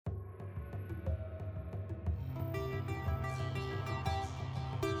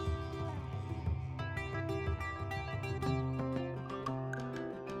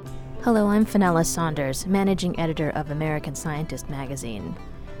Hello, I'm Fenella Saunders, Managing Editor of American Scientist magazine.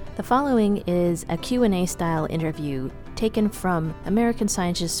 The following is a Q&A style interview taken from American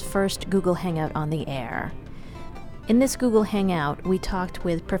Scientist's first Google Hangout on the air. In this Google Hangout, we talked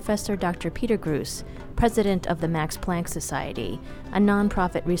with Professor Dr. Peter Groos, president of the Max Planck Society, a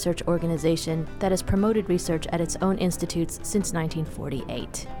nonprofit research organization that has promoted research at its own institutes since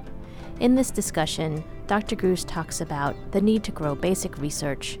 1948. In this discussion, Dr. Groos talks about the need to grow basic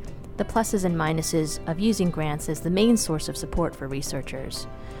research, the pluses and minuses of using grants as the main source of support for researchers,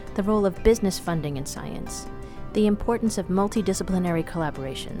 the role of business funding in science, the importance of multidisciplinary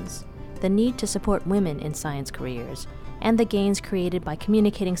collaborations, the need to support women in science careers, and the gains created by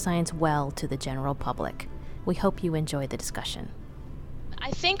communicating science well to the general public. We hope you enjoy the discussion. I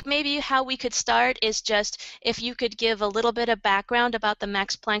think maybe how we could start is just if you could give a little bit of background about the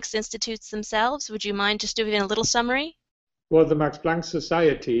Max Planck Institutes themselves. Would you mind just doing a little summary? Well, the Max Planck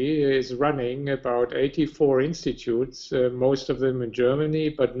Society is running about 84 institutes, most of them in Germany,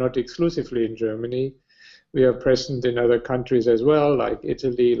 but not exclusively in Germany. We are present in other countries as well, like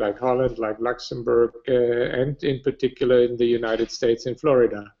Italy, like Holland, like Luxembourg, and in particular in the United States and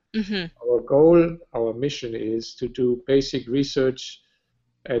Florida. Mm-hmm. Our goal, our mission is to do basic research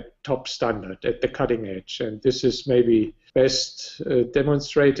at top standard, at the cutting edge. And this is maybe best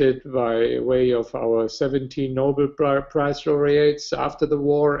demonstrated by way of our 17 Nobel Prize laureates after the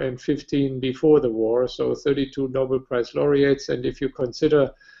war and 15 before the war, so 32 Nobel Prize laureates. And if you consider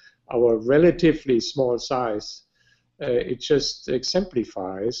our relatively small size, it just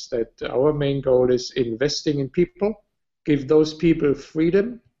exemplifies that our main goal is investing in people, give those people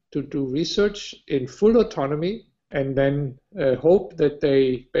freedom to do research in full autonomy, and then hope that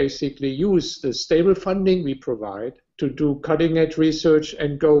they basically use the stable funding we provide to do cutting-edge research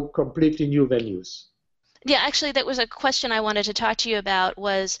and go completely new venues. Yeah, actually, that was a question I wanted to talk to you about,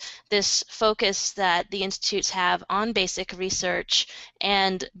 was this focus that the institutes have on basic research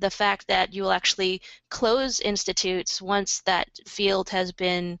and the fact that you will actually close institutes once that field has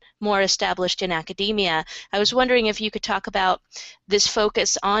been more established in academia. I was wondering if you could talk about this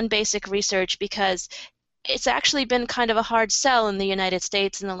focus on basic research, because it's actually been kind of a hard sell in the United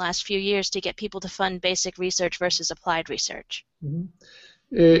States in the last few years to get people to fund basic research versus applied research. Mm-hmm.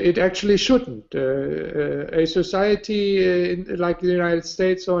 It actually shouldn't. A society like the United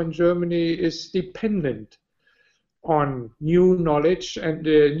States or in Germany is dependent on new knowledge, and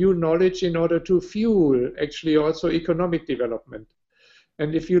new knowledge in order to fuel actually also economic development.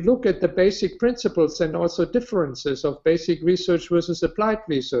 And if you look at the basic principles and also differences of basic research versus applied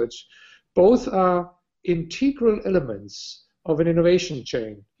research, both are integral elements of an innovation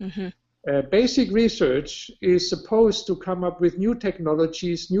chain. Mm-hmm. Basic research is supposed to come up with new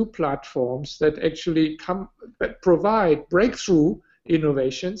technologies, new platforms that actually provide breakthrough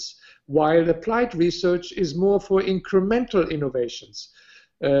innovations, while applied research is more for incremental innovations.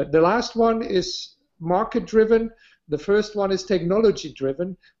 The last one is market-driven. The first one is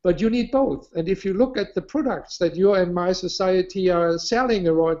technology-driven, but you need both. And if you look at the products that your and my society are selling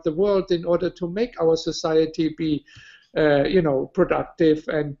around the world in order to make our society be, productive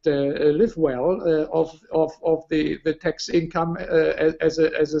and live well of the tax income as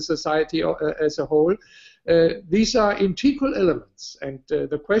a society as a whole, these are integral elements. And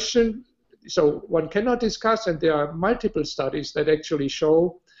the question, so one cannot discuss, and there are multiple studies that actually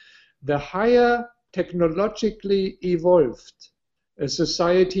show the higher technologically evolved a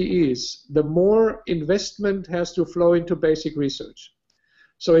society is, the more investment has to flow into basic research.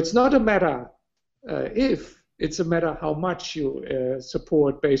 So it's not a matter if, it's a matter how much you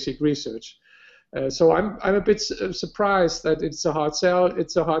support basic research. So I'm a bit surprised that it's a hard sell.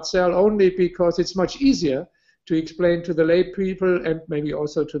 It's a hard sell only because it's much easier to explain to the lay people and maybe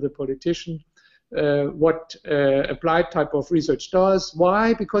also to the politician what applied type of research does.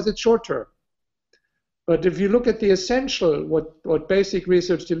 Why? Because it's short term. But if you look at the essential, what basic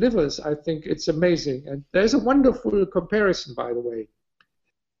research delivers, I think it's amazing. And there's a wonderful comparison, by the way.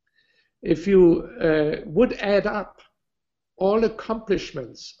 If you would add up all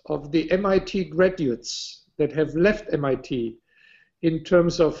accomplishments of the MIT graduates that have left MIT in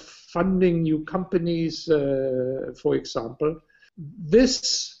terms of funding new companies, for example,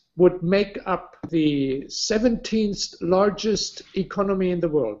 this would make up the 17th largest economy in the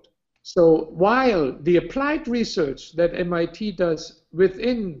world. So while the applied research that MIT does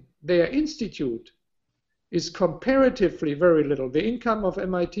within their institute is comparatively very little, the income of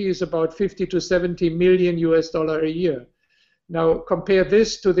MIT is about 50 to 70 million US dollar a year. Now compare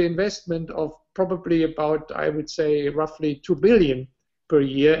this to the investment of probably about, I would say, roughly 2 billion per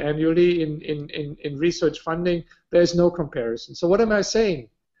year annually in research funding. There's no comparison. So what am I saying?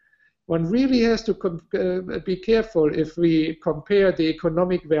 one really has to be careful if we compare the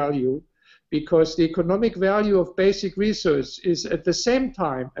economic value, because the economic value of basic research is at the same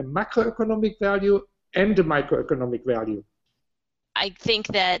time a macroeconomic value and a microeconomic value. I think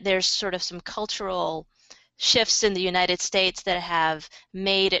that there's sort of some cultural shifts in the United States that have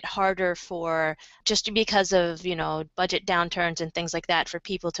made it harder for, just because of, you know, budget downturns and things like that, for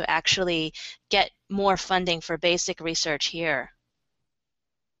people to actually get more funding for basic research here.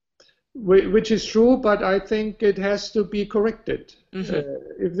 Which is true, but I think it has to be corrected.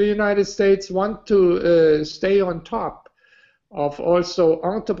 If the United States want to stay on top of also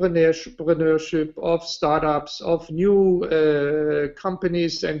entrepreneurship, of startups, of new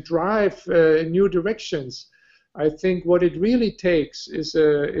companies, and drive new directions, I think what it really takes is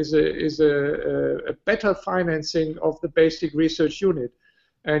a better financing of the basic research unit.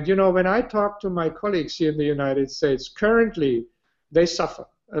 And you know, when I talk to my colleagues here in the United States, currently they suffer.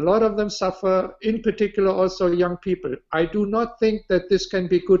 A lot of them suffer, in particular also young people. I do not think that this can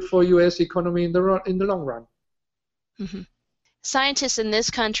be good for U.S. economy in the long run. Scientists in this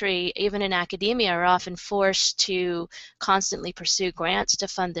country, even in academia, are often forced to constantly pursue grants to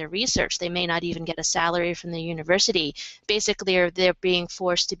fund their research. They may not even get a salary from the university. Basically, they're being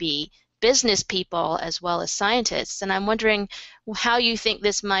forced to be business people as well as scientists. And I'm wondering how you think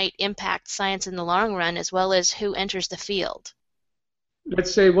this might impact science in the long run, as well as who enters the field.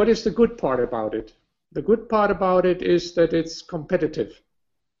 Let's say, what is the good part about it? The good part about it is that it's competitive.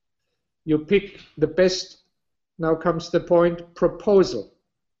 You pick the best, now comes the point, proposal.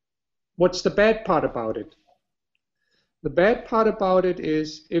 What's the bad part about it? The bad part about it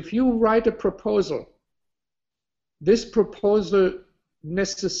is, if you write a proposal, this proposal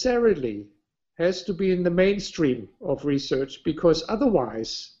necessarily has to be in the mainstream of research, because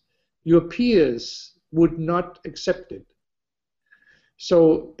otherwise your peers would not accept it.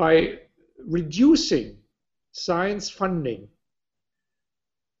 So by reducing science funding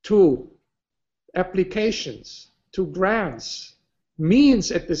to applications, to grants,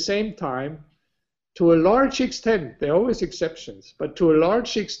 means at the same time, to a large extent, there are always exceptions, but to a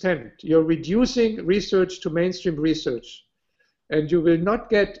large extent, you're reducing research to mainstream research. And you will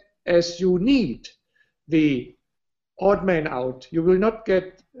not get, as you need, the odd man out. You will not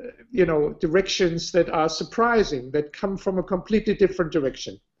get directions that are surprising, that come from a completely different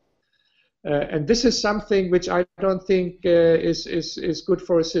direction. And this is something which I don't think is good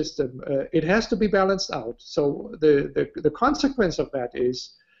for a system. It has to be balanced out. So the consequence of that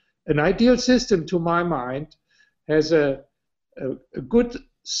is an ideal system, to my mind, has a good,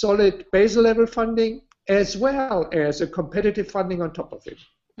 solid basal level funding, as well as a competitive funding on top of it.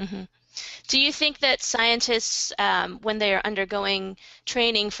 Do you think that scientists, when they are undergoing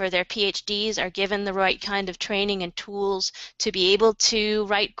training for their PhDs, are given the right kind of training and tools to be able to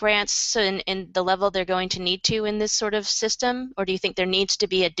write grants in the level they're going to need to in this sort of system? Or do you think there needs to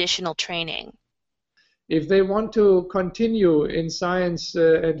be additional training? If they want to continue in science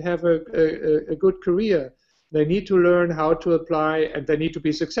and have a good career, they need to learn how to apply, and they need to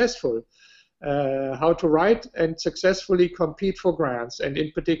be successful. How to write and successfully compete for grants, and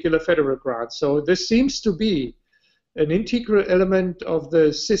in particular federal grants. So this seems to be an integral element of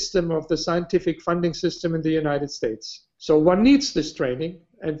the system, of the scientific funding system in the United States. So one needs this training,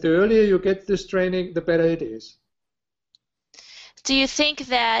 and the earlier you get this training, the better it is. Do you think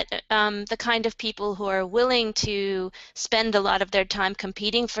that the kind of people who are willing to spend a lot of their time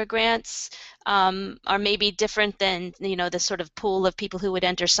competing for grants are maybe different than, the sort of pool of people who would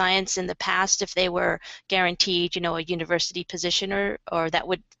enter science in the past if they were guaranteed, a university position or that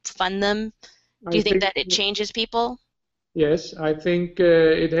would fund them? Do you think that it changes people? Yes, I think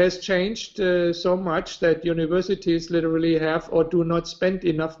it has changed so much that universities literally have or do not spend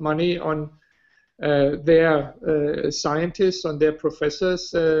enough money on their scientists, on their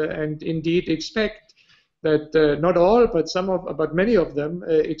professors, and indeed expect that not all, but many of them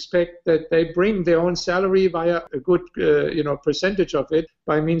expect that they bring their own salary via a good percentage of it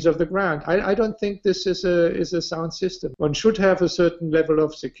by means of the grant. I don't think this is a sound system. One should have a certain level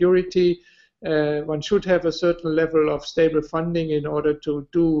of security. One should have a certain level of stable funding in order to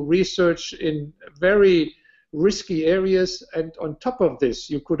do research in very risky areas, and on top of this,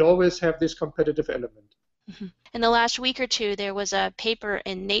 you could always have this competitive element. In the last week or two, there was a paper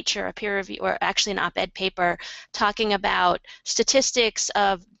in Nature, a peer review, or actually an op-ed paper, talking about statistics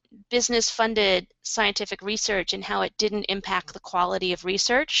of business-funded scientific research and how it didn't impact the quality of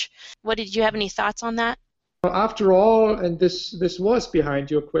research. Did you have any thoughts on that? After all, and this was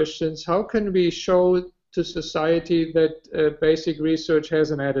behind your questions, how can we show to society that basic research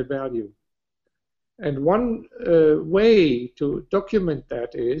has an added value? And one way to document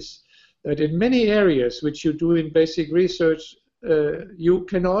that is that in many areas which you do in basic research, you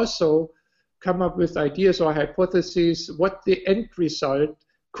can also come up with ideas or hypotheses what the end result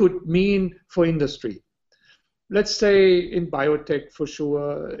could mean for industry. Let's say in biotech for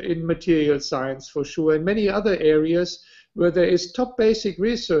sure, in material science for sure, and many other areas where there is top basic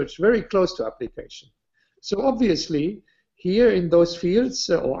research very close to application. So obviously, here in those fields,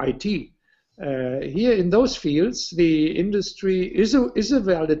 or IT, here in those fields, the industry is a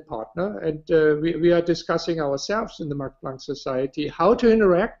valid partner, and we are discussing ourselves in the Max Planck Society how to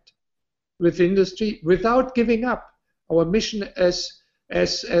interact with industry without giving up our mission as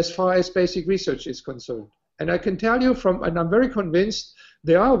far as basic research is concerned. And I can tell you and I'm very convinced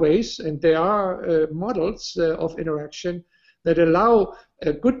there are ways and there are models of interaction that allow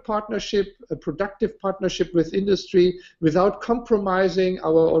a good partnership, a productive partnership with industry without compromising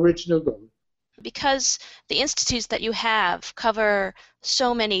our original goal. Because the institutes that you have cover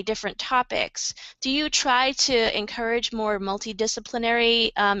so many different topics, do you try to encourage more multidisciplinary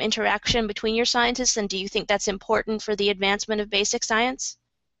interaction between your scientists, and do you think that's important for the advancement of basic science?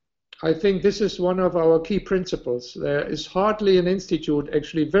 I think this is one of our key principles. There is hardly an institute,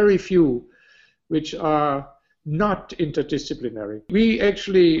 actually very few, which are not interdisciplinary. We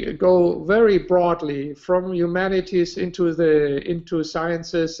actually go very broadly from humanities into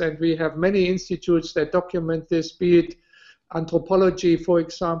sciences, and we have many institutes that document this, be it anthropology, for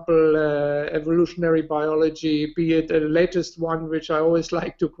example, evolutionary biology, be it the latest one, which I always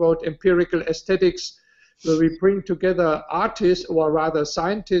like to quote, empirical aesthetics, where we bring together artists, or rather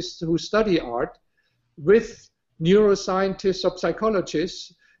scientists who study art, with neuroscientists or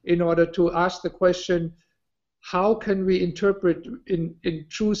psychologists in order to ask the question, how can we interpret in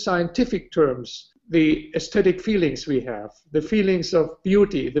true scientific terms the aesthetic feelings we have, the feelings of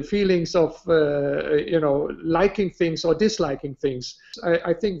beauty, the feelings of liking things or disliking things.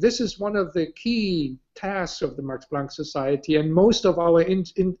 I think this is one of the key tasks of the Max Planck Society, and most of our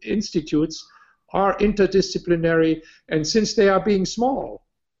institutes are interdisciplinary, and since they are being small,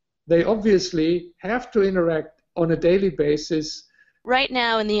 they obviously have to interact on a daily basis. Right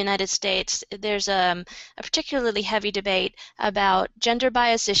now in the United States, there's a particularly heavy debate about gender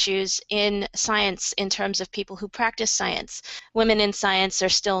bias issues in science in terms of people who practice science. Women in science are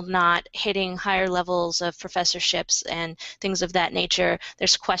still not hitting higher levels of professorships and things of that nature.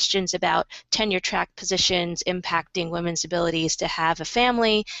 There's questions about tenure-track positions impacting women's abilities to have a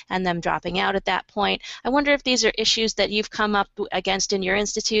family and them dropping out at that point. I wonder if these are issues that you've come up against in your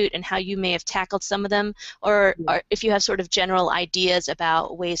institute and how you may have tackled some of them, or if you have sort of general ideas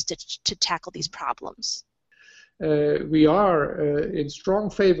about ways to tackle these problems. We are in strong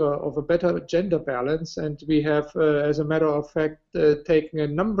favor of a better gender balance, and we have, as a matter of fact, taken a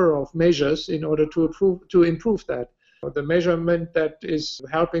number of measures in order to improve that. The measurement that is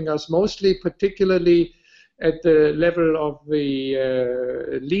helping us mostly, particularly at the level of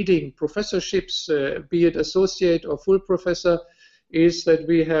the leading professorships, be it associate or full professor, is that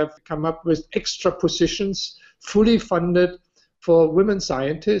we have come up with extra positions, fully funded, for women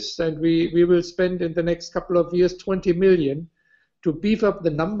scientists, and we will spend in the next couple of years 20 million to beef up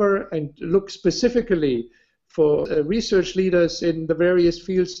the number and look specifically for research leaders in the various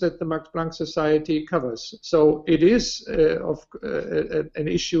fields that the Max Planck Society covers. So it is an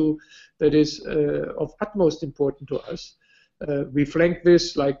issue that is of utmost importance to us. We flank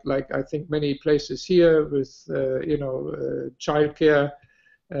this, like I think many places here, with childcare.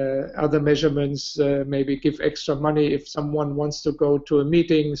 Other measurements, maybe give extra money if someone wants to go to a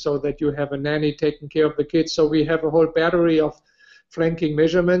meeting so that you have a nanny taking care of the kids. So we have a whole battery of flanking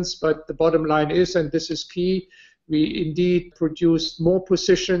measurements, but the bottom line is, and this is key, we indeed produced more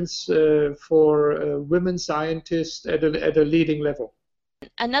positions for women scientists at a leading level.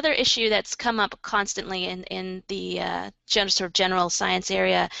 Another issue that's come up constantly in the general science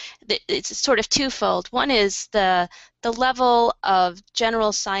area, it's sort of twofold. One is the level of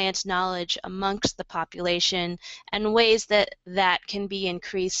general science knowledge amongst the population and ways that can be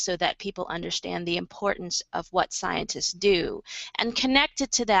increased so that people understand the importance of what scientists do. And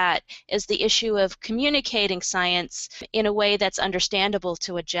connected to that is the issue of communicating science in a way that's understandable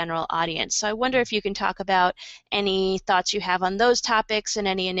to a general audience. So I wonder if you can talk about any thoughts you have on those topics and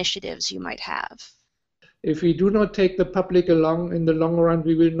any initiatives you might have. If we do not take the public along in the long run,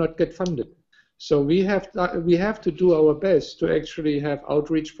 we will not get funded. So we have to do our best to actually have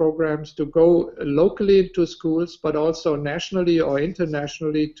outreach programs to go locally into schools, but also nationally or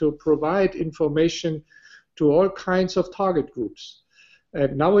internationally to provide information to all kinds of target groups.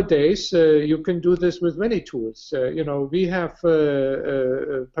 And nowadays, you can do this with many tools. We have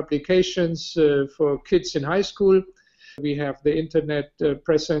publications for kids in high school. We have the internet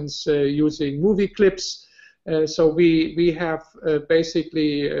presence using movie clips. So we have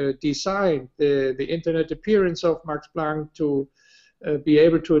basically designed the internet appearance of Max Planck to be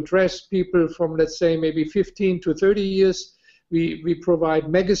able to address people from, let's say, maybe 15 to 30 years. We provide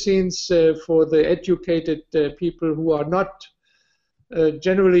magazines for the educated people who are not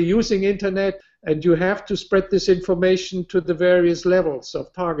generally using internet, and you have to spread this information to the various levels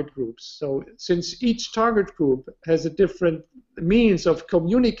of target groups. So since each target group has a different means of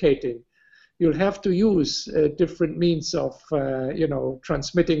communicating, you'll have to use different means of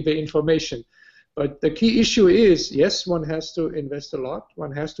transmitting the information. But the key issue is, yes, one has to invest a lot,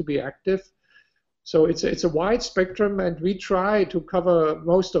 one has to be active. So it's a wide spectrum, and we try to cover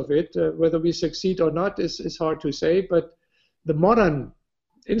most of it. Whether we succeed or not is hard to say, but the modern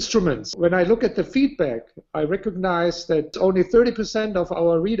instruments, when I look at the feedback, I recognize that only 30% of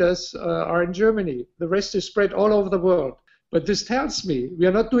our readers are in Germany. The rest is spread all over the world. But this tells me we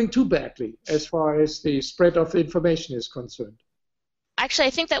are not doing too badly as far as the spread of information is concerned. Actually,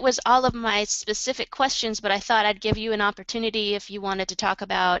 I think that was all of my specific questions, but I thought I'd give you an opportunity if you wanted to talk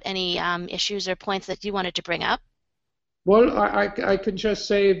about any issues or points that you wanted to bring up. Well, I can just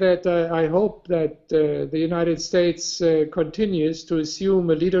say that I hope that the United States continues to assume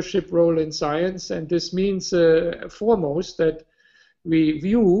a leadership role in science, and this means foremost that we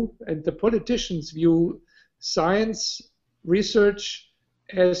view, and the politicians view, science research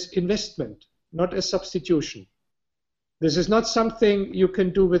as investment, not as substitution. This is not something you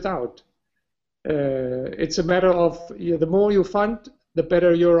can do without. It's a matter of the more you fund, the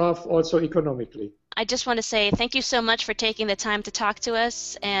better you're off also economically. I just want to say thank you so much for taking the time to talk to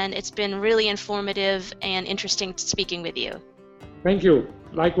us, and it's been really informative and interesting speaking with you. Thank you.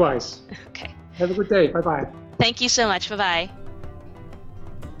 Likewise. Okay. Have a good day. Bye-bye. Thank you so much. Bye-bye.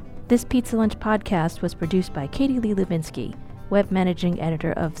 This Pizza Lunch podcast was produced by Katie Lee Levinsky, web managing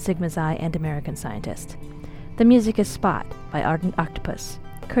editor of Sigma Xi and American Scientist. The music is Spot by Ardent Octopus,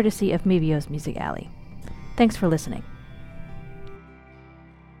 courtesy of Mevio's Music Alley. Thanks for listening.